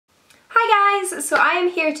guys, so I am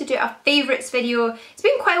here to do a favourites video. It's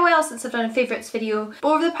been quite a while since I've done a favourites video, but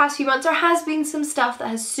over the past few months there has been some stuff that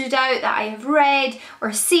has stood out that I have read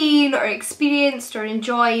or seen or experienced or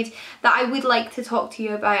enjoyed that I would like to talk to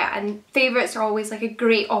you about, and favourites are always like a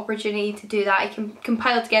great opportunity to do that. I can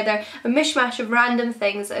compile together a mishmash of random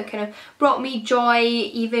things that have kind of brought me joy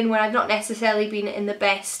even when I've not necessarily been in the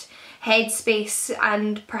best headspace,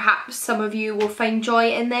 and perhaps some of you will find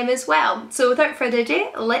joy in them as well. So without further ado,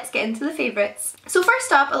 let's get into the favourites. So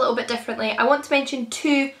first up, a little bit differently, I want to mention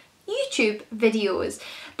two YouTube videos.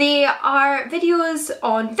 They are videos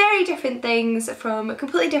on very different things from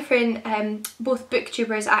completely different both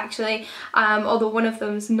booktubers actually, although one of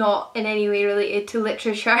them's not in any way related to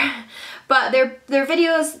literature. But they're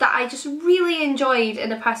videos that I just really enjoyed in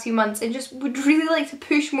the past few months and just would really like to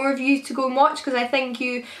push more of you to go and watch, because I think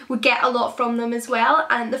you would get a lot from them as well.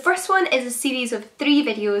 And the first one is a series of 3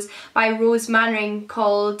 videos by Rose Manring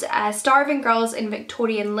called Starving Girls in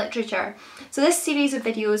Victorian Literature. So this series of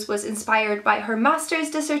videos was inspired by her master's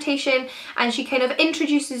dissertation, and she kind of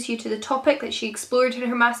introduces you to the topic that she explored in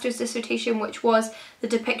her master's dissertation, which was the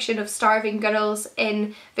depiction of starving girls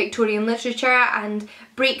in Victorian literature, and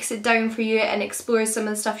breaks it down for you and explores some of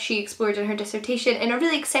the stuff she explored in her dissertation in a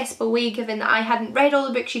really accessible way, given that I hadn't read all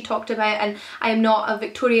the books she talked about and I am not a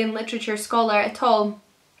Victorian literature scholar at all.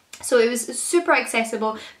 So it was super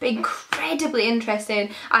accessible but incredibly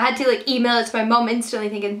interesting. I had to like email it to my mum instantly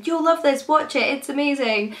thinking, you'll love this, watch it, it's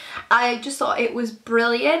amazing. I just thought it was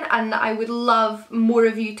brilliant, and I would love more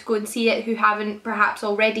of you to go and see it who haven't perhaps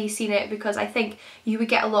already seen it, because I think you would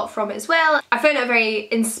get a lot from it as well. I found it a very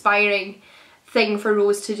inspiring thing for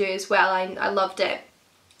Rose to do as well. I loved it.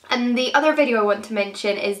 And the other video I want to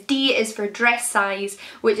mention is D is for Dress Size,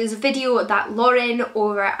 which is a video that Lauren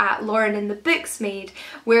over at Lauren in the Books made,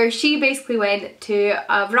 where she basically went to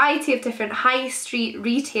a variety of different high street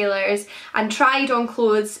retailers and tried on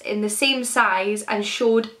clothes in the same size and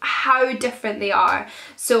showed how different they are.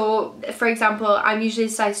 So for example, I'm usually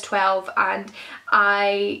size 12 and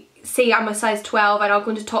I say I'm a size 12 and I'll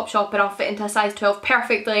go into Topshop and I'll fit into a size 12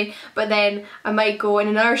 perfectly, but then I might go in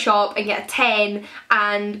another shop and get a 10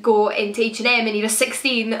 and go into H&M and need a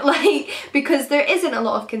 16, like, because there isn't a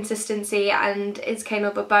lot of consistency, and it's kind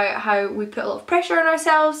of about how we put a lot of pressure on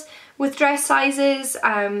ourselves with dress sizes,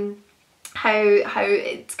 how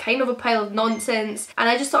it's kind of a pile of nonsense. And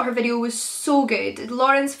I just thought her video was so good.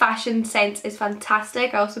 Lauren's fashion sense is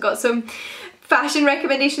fantastic. I also got some fashion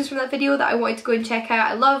recommendations from that video that I wanted to go and check out.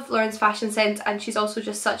 I love Lauren's fashion sense, and she's also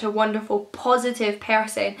just such a wonderful, positive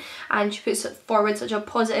person, and she puts forward such a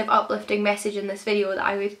positive, uplifting message in this video that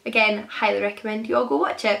I would, again, highly recommend you all go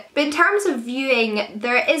watch it. But in terms of viewing,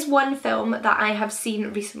 there is one film that I have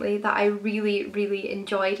seen recently that I really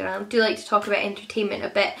enjoyed, and I do like to talk about entertainment a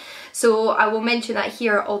bit, so I will mention that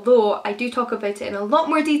here, although I do talk about it in a lot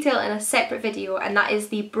more detail in a separate video, and that is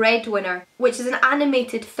The Breadwinner, which is an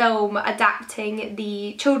animated film adapting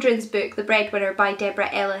the children's book The Breadwinner by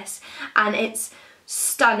Deborah Ellis, and it's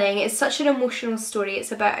stunning. It's such an emotional story.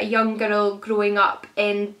 It's about a young girl growing up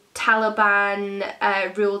in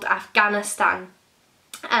Taliban ruled Afghanistan,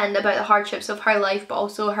 and about the hardships of her life, but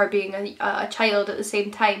also her being a child at the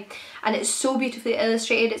same time. And it's so beautifully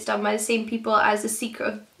illustrated. It's done by the same people as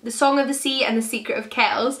The Song of the Sea and The Secret of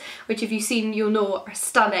Kells, which if you've seen you'll know are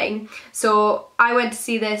stunning. So I went to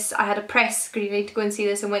see this, I had a press screening to go and see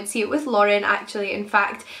this, and went to see it with Lauren actually, in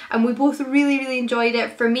fact, and we both really enjoyed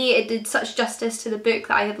it. For me, it did such justice to the book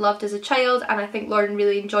that I had loved as a child, and I think Lauren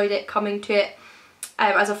really enjoyed it coming to it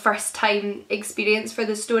as a first time experience for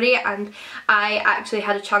the story. And I actually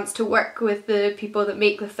had a chance to work with the people that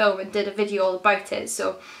make the film and did a video all about it,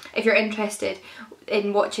 so if you're interested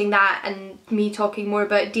in watching that and me talking more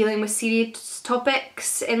about dealing with serious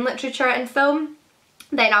topics in literature and film,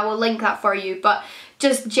 then I will link that for you. But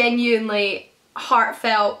just genuinely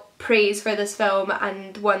heartfelt praise for this film,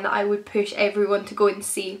 and one that I would push everyone to go and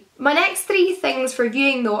see. My next 3 things for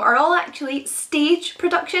viewing though are all actually stage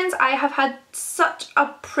productions. I have had such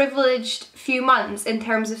a privileged few months in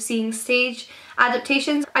terms of seeing stage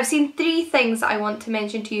adaptations. I've seen 3 things that I want to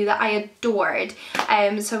mention to you that I adored,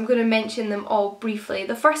 so I'm going to mention them all briefly.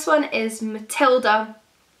 The first one is Matilda,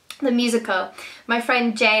 the musical. My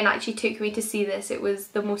friend Jen actually took me to see this. It was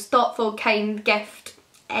the most thoughtful, kind gift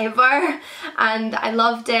ever, and I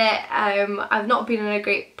loved it. I've not been in a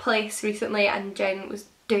great place recently, and Jen was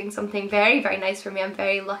doing something very nice for me. I'm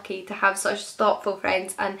very lucky to have such thoughtful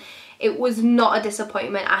friends, and it was not a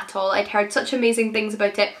disappointment at all. I'd heard such amazing things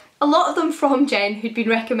about it. A lot of them from Jen, who'd been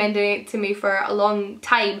recommending it to me for a long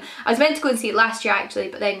time. I was meant to go and see it last year actually,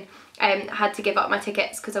 but then had to give up my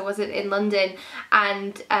tickets because I wasn't in London,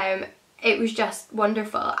 and It was just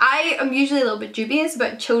wonderful. I am usually a little bit dubious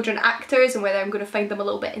about children actors and whether I'm going to find them a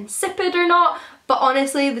little bit insipid or not, but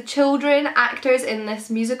honestly the children actors in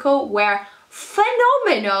this musical were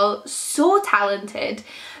phenomenal, so talented.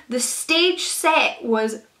 The stage set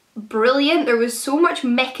was brilliant. There was so much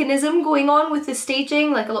mechanism going on with the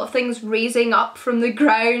staging, like a lot of things raising up from the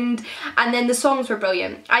ground, and then the songs were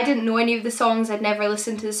brilliant. I didn't know any of the songs, I'd never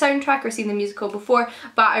listened to the soundtrack or seen the musical before,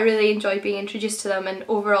 but I really enjoyed being introduced to them, and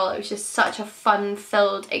overall it was just such a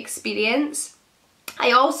fun-filled experience.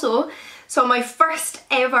 I also saw my first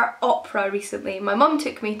ever opera recently. My mum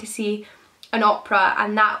took me to see an opera,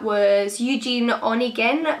 and that was Eugene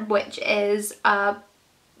Onegin, which is a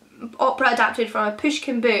opera adapted from a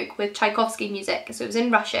Pushkin book with Tchaikovsky music, so it was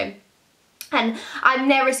in Russian. And I've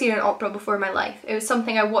never seen an opera before in my life. It was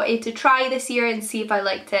something I wanted to try this year and see if I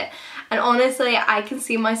liked it. And honestly, I can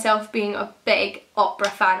see myself being a big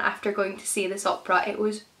opera fan after going to see this opera. It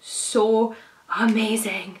was so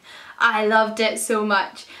amazing. I loved it so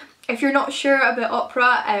much. If you're not sure about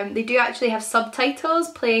opera, they do actually have subtitles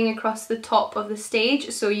playing across the top of the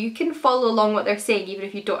stage, so you can follow along what they're saying even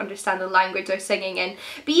if you don't understand the language they're singing in.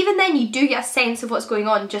 But even then you do get a sense of what's going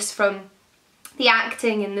on just from the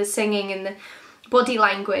acting and the singing and the body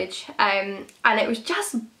language, and it was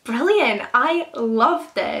just brilliant. I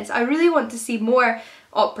loved this. I really want to see more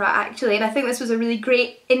opera actually, and I think this was a really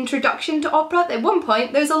great introduction to opera. At one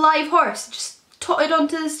point there was a live horse just totted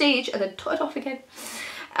onto the stage and then totted off again.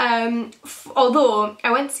 Although I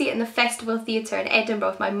went to see it in the Festival Theatre in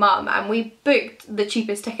Edinburgh with my mum, and we booked the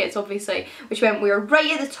cheapest tickets obviously, which meant we were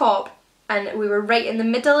right at the top and we were right in the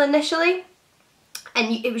middle initially,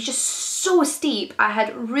 and it was just so steep. I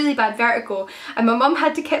had really bad vertigo, and my mum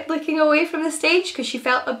had to keep looking away from the stage because she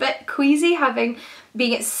felt a bit queasy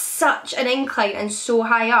being at such an incline and so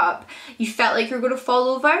high up. You felt like you were going to fall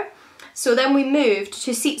over. So then we moved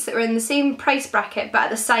to seats that were in the same price bracket but at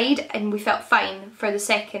the side, and we felt fine for the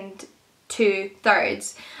second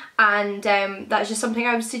 2/3. And that's just something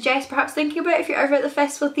I would suggest perhaps thinking about if you're ever at the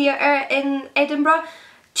Festival Theatre in Edinburgh.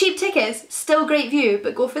 Cheap tickets, still great view,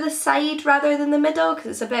 but go for the side rather than the middle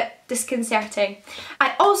because it's a bit disconcerting.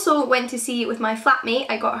 I also went to see with my flatmate.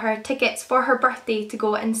 I got her tickets for her birthday to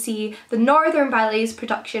go and see the Northern Ballet's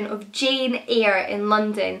production of Jane Eyre in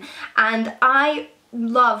London, and I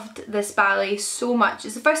loved this ballet so much.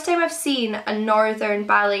 It's the first time I've seen a Northern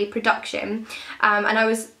Ballet production, and I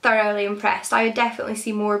was thoroughly impressed. I would definitely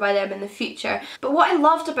see more by them in the future. But what I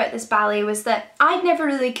loved about this ballet was that I'd never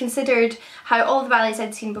really considered how all the ballets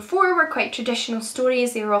I'd seen before were quite traditional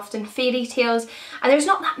stories. They were often fairy tales, and there's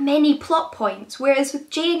not that many plot points, whereas with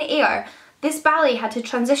Jane Eyre, this ballet had to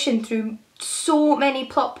transition through so many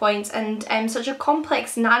plot points and such a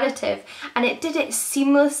complex narrative, and it did it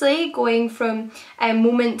seamlessly, going from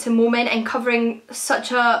moment to moment and covering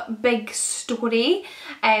such a big story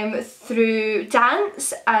through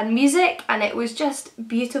dance and music, and it was just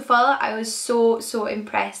beautiful. I was so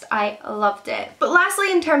impressed. I loved it. But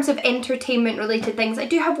lastly, in terms of entertainment related things, I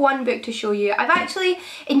do have one book to show you. I've actually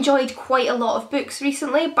enjoyed quite a lot of books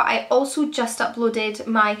recently, but I also just uploaded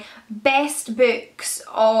my best books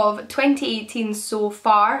of 2018 so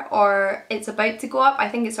far, or it's about to go up. I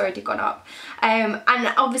think it's already gone up. And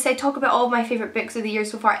obviously I talk about all of my favourite books of the year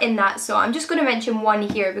so far in that, so I'm just going to mention one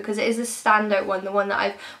here because it is a standout one, the one that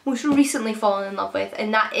I've most recently fallen in love with,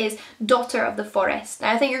 and that is Daughter of the Forest.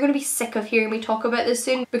 Now I think you're going to be sick of hearing me talk about this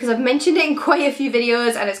soon because I've mentioned it in quite a few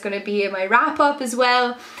videos, and it's going to be in my wrap up as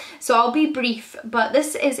well. So I'll be brief, but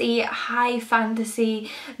this is a high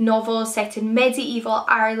fantasy novel set in medieval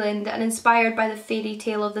Ireland and inspired by the fairy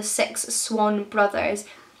tale of the Six Swan Brothers.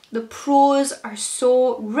 The prose are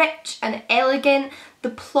so rich and elegant. The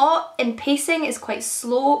plot and pacing is quite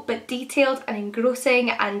slow but detailed and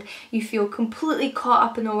engrossing, and you feel completely caught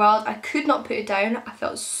up in the world. I could not put it down. I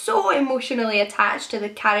felt so emotionally attached to the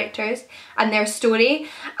characters and their story,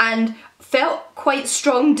 and felt quite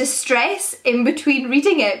strong distress in between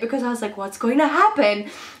reading it because I was like, what's going to happen?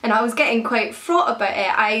 And I was getting quite fraught about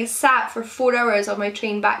it. I sat for 4 hours on my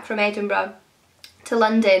train back from Edinburgh to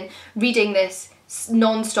London reading this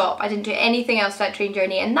non-stop. I didn't do anything else for that train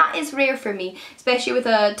journey, and that is rare for me, especially with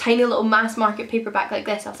a tiny little mass market paperback like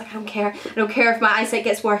this. I was like, I don't care if my eyesight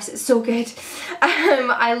gets worse, it's so good.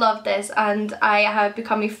 I love this, and I have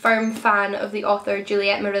become a firm fan of the author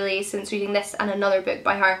Juliette Marillet since reading this and another book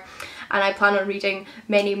by her, and I plan on reading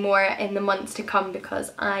many more in the months to come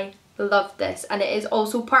because I love this, and it is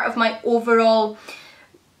also part of my overall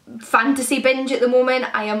fantasy binge at the moment.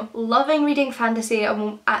 I am loving reading fantasy at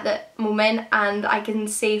the moment, and I can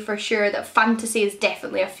say for sure that fantasy is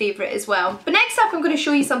definitely a favourite as well. But next up I'm going to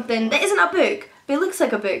show you something that isn't a book, but it looks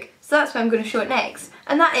like a book, so that's why I'm going to show it next,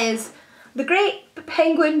 and that is The Great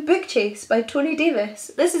Penguin Book Chase by Tony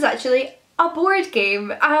Davis. This is actually a board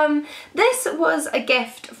game. This was a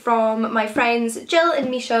gift from my friends Jill and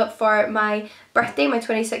Misha for my birthday, my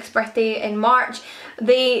 26th birthday in March.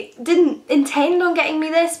 They didn't intend on getting me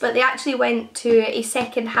this, but they actually went to a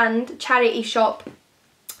second-hand charity shop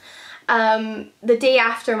the day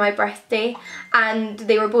after my birthday, and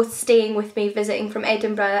they were both staying with me visiting from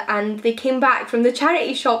Edinburgh, and they came back from the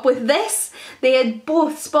charity shop with this. They had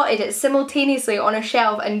both spotted it simultaneously on a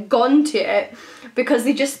shelf and gone to it because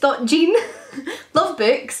they just thought, Jean, love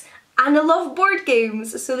books and I love board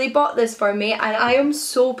games, so they bought this for me and I am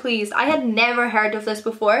so pleased. I had never heard of this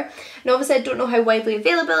before, and obviously I don't know how widely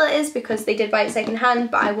available it is because they did buy it second hand,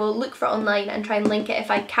 but I will look for it online and try and link it if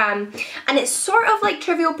I can. And it's sort of like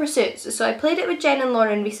Trivial Pursuits, so I played it with Jen and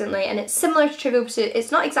Lauren recently and it's similar to Trivial Pursuit.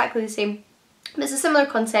 It's not exactly the same, but it's a similar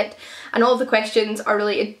concept, and all the questions are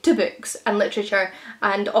related to books and literature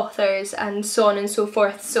and authors and so on and so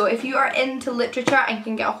forth. So if you are into literature and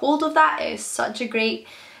can get a hold of that, it is such a great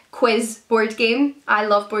quiz board game. I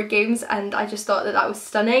love board games and I just thought that that was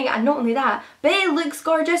stunning, and not only that, but it looks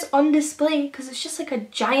gorgeous on display because it's just like a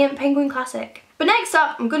giant penguin classic. But next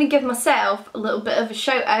up, I'm going to give myself a little bit of a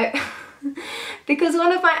shout out because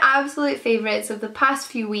one of my absolute favourites of the past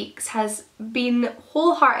few weeks has been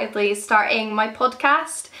wholeheartedly starting my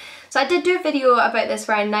podcast. So I did do a video about this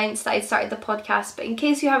where I announced that I'd started the podcast, but in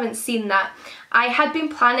case you haven't seen that, I had been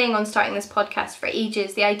planning on starting this podcast for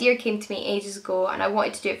ages. The idea came to me ages ago and I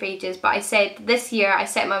wanted to do it for ages, but I said this year I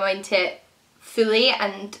set my mind to it fully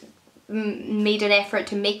and made an effort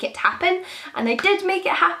to make it happen, and I did make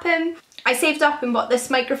it happen. I saved up and bought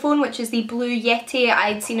this microphone, which is the Blue Yeti.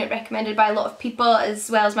 I'd seen it recommended by a lot of people,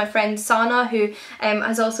 as well as my friend Sana, who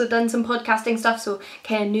has also done some podcasting stuff, so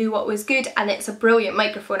kind of knew what was good, and it's a brilliant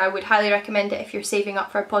microphone. I would highly recommend it if you're saving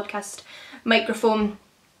up for a podcast microphone.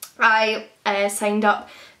 I signed up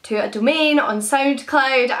to a domain on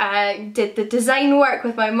SoundCloud, I did the design work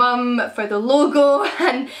with my mum for the logo,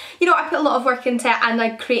 and you know, I put a lot of work into it, and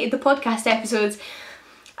I created the podcast episodes.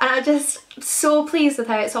 And I'm just so pleased with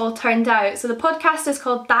how it's all turned out. So the podcast is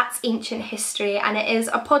called That's Ancient History, and it is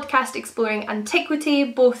a podcast exploring antiquity,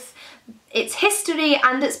 both its history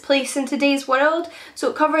and its place in today's world. So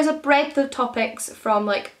it covers a breadth of topics from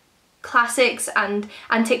like classics and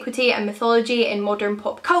antiquity and mythology in modern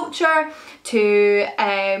pop culture to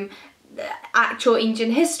actual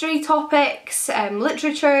ancient history topics,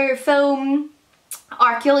 literature, film,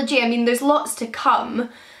 archaeology. I mean, there's lots to come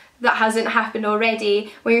that hasn't happened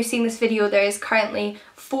already. When you're seeing this video, there is currently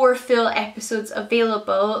 4 full episodes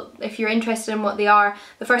available if you're interested in what they are.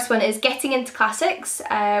 The first one is Getting into Classics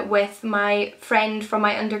with my friend from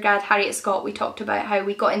my undergrad, Harriet Scott. We talked about how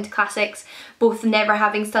we got into classics, both never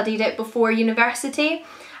having studied it before university.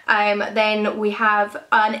 Then we have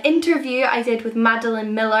an interview I did with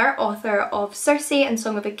Madeline Miller, author of Circe and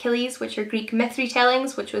Song of Achilles, which are Greek myth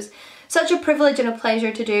retellings, which was such a privilege and a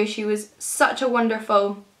pleasure to do. She was such a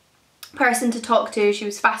wonderful person to talk to. She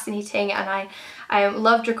was fascinating, and I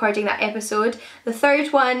loved recording that episode. The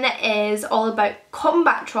third one is all about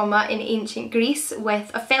combat trauma in ancient Greece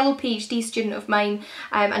with a fellow PhD student of mine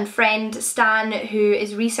and friend, Stan, who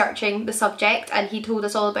is researching the subject, and he told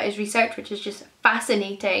us all about his research, which is just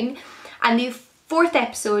fascinating. And the fourth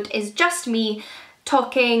episode is just me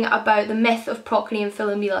talking about the myth of Procne and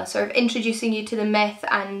Philomela, sort of introducing you to the myth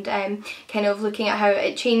and kind of looking at how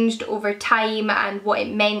it changed over time and what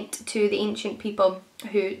it meant to the ancient people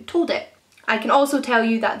who told it. I can also tell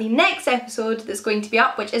you that the next episode that's going to be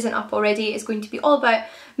up, which isn't up already, is going to be all about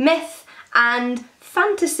myth and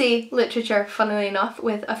fantasy literature, funnily enough,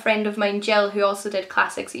 with a friend of mine, Jill, who also did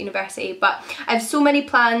classics at university. But I have so many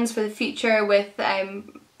plans for the future with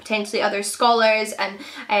potentially other scholars and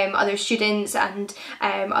other students and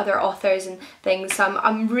other authors and things. So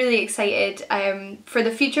I'm really excited for the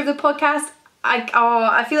future of the podcast.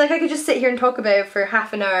 I feel like I could just sit here and talk about it for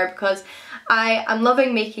half an hour because I am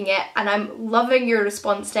loving making it and I'm loving your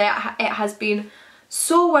response to it. It has been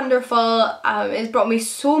so wonderful. It's brought me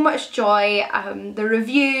so much joy. The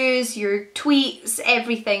reviews, your tweets,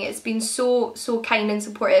 everything. It's been so kind and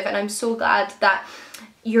supportive, and I'm so glad that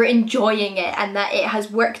you're enjoying it and that it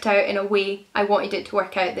has worked out in a way I wanted it to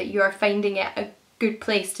work out, that you are finding it a good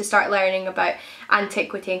place to start learning about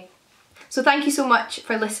antiquity. So thank you so much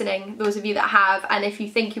for listening, those of you that have, and if you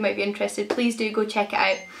think you might be interested, please do go check it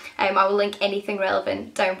out. I will link anything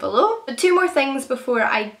relevant down below. But 2 more things before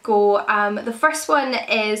I go. The first one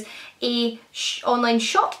is, a online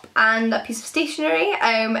shop and a piece of stationery.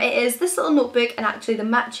 It is this little notebook and actually the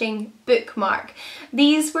matching bookmark.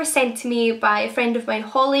 These were sent to me by a friend of mine,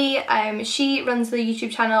 Holly. She runs the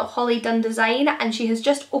YouTube channel Holly Done Design, and she has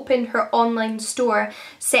just opened her online store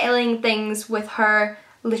selling things with her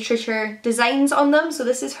literature designs on them. So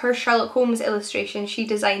this is her Sherlock Holmes illustration. She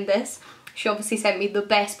designed this. She obviously sent me the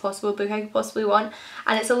best possible book I could possibly want,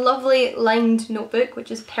 and it's a lovely lined notebook, which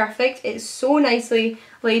is perfect. It's so nicely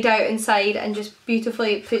laid out inside and just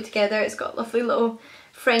beautifully put together. It's got lovely little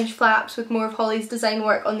French flaps with more of Holly's design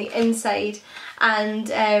work on the inside,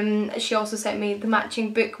 and she also sent me the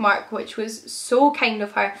matching bookmark, which was so kind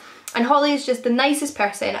of her. And Holly is just the nicest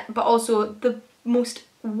person, but also the most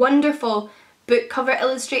wonderful book cover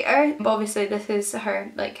illustrator. But obviously this is her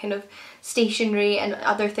like kind of stationery and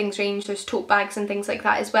other things range. There's tote bags and things like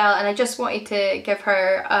that as well, and I just wanted to give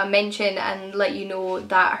her a mention and let you know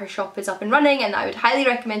that her shop is up and running, and I would highly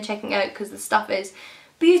recommend checking it out because the stuff is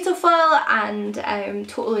beautiful and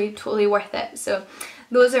totally worth it. So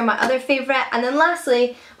those are my other favourite. And then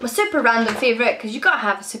lastly, my super random favourite, because you gotta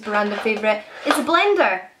have a super random favourite, is a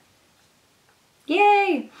blender.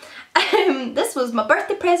 Yay! This was my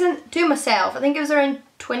birthday present to myself. I think it was around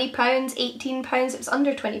 £20, £18, it was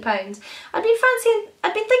under £20. I'd been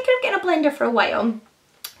thinking of getting a blender for a while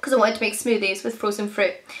because I wanted to make smoothies with frozen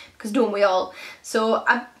fruit, because don't we all? So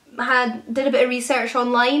I did a bit of research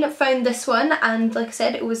online, found this one, and like I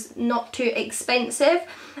said, it was not too expensive.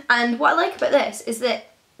 And what I like about this is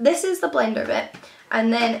that this is the blender bit,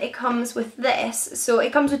 and then it comes with this. So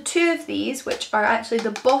it comes with two of these, which are actually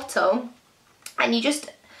the bottle, and you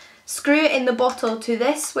just screw it in the bottle to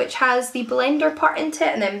this, which has the blender part into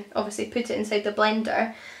it, and then obviously put it inside the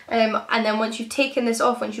blender. And then once you've taken this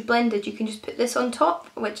off, once you've blended, you can just put this on top,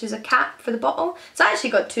 which is a cap for the bottle. So I actually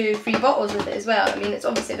got 2 free bottles with it as well. I mean, it's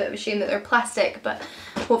obviously a bit of a shame that they're plastic, but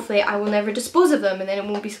hopefully I will never dispose of them and then it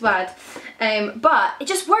won't be so bad. But it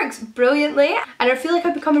just works brilliantly, and I feel like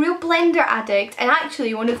I've become a real blender addict. And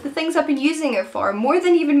actually one of the things I've been using it for, more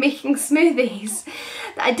than even making smoothies,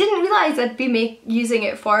 that I didn't realise I'd be using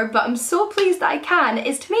it for, but I'm so pleased that I can,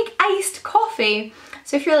 is to make iced coffee.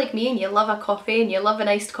 So if you're like me and you love a coffee and you love an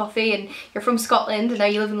iced coffee, and you're from Scotland and now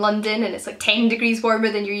you live in London and it's like 10 degrees warmer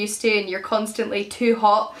than you're used to and you're constantly too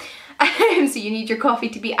hot, so you need your coffee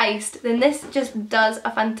to be iced, then this just does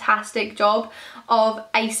a fantastic job of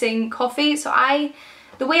icing coffee. So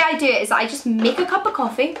the way I do it is I just make a cup of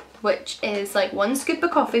coffee, which is like 1 scoop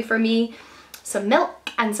of coffee for me, some milk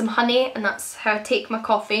and some honey, and that's how I take my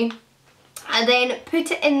coffee. I then put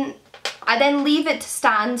it in, I then leave it to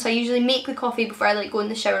stand. So I usually make the coffee before I like go in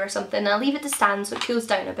the shower or something, and I leave it to stand so it cools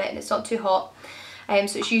down a bit and it's not too hot.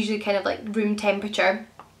 So it's usually kind of like room temperature.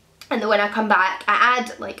 And then when I come back, I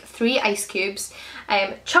add like 3 ice cubes,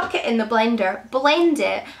 chuck it in the blender, blend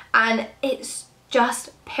it, and it's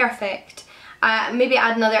just perfect. Maybe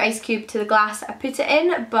add another ice cube to the glass I put it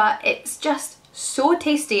in, but it's just so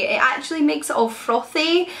tasty. It actually makes it all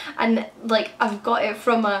frothy, and like I've got it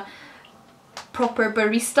from a proper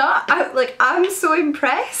barista. I'm so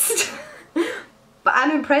impressed. But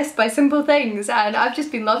I'm impressed by simple things, and I've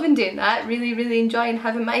just been loving doing that. Really enjoying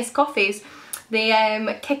having my iced coffees.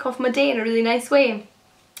 They kick off my day in a really nice way.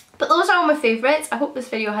 But those are all my favourites. I hope this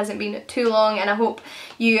video hasn't been too long, and I hope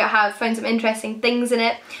you have found some interesting things in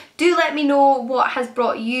it. Do let me know what has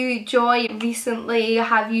brought you joy recently.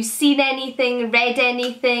 Have you seen anything, read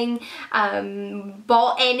anything,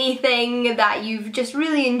 bought anything that you've just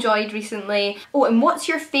really enjoyed recently? Oh, and what's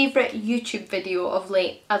your favourite YouTube video of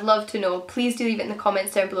late? I'd love to know. Please do leave it in the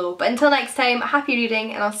comments down below. But until next time, happy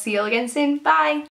reading, and I'll see you all again soon. Bye!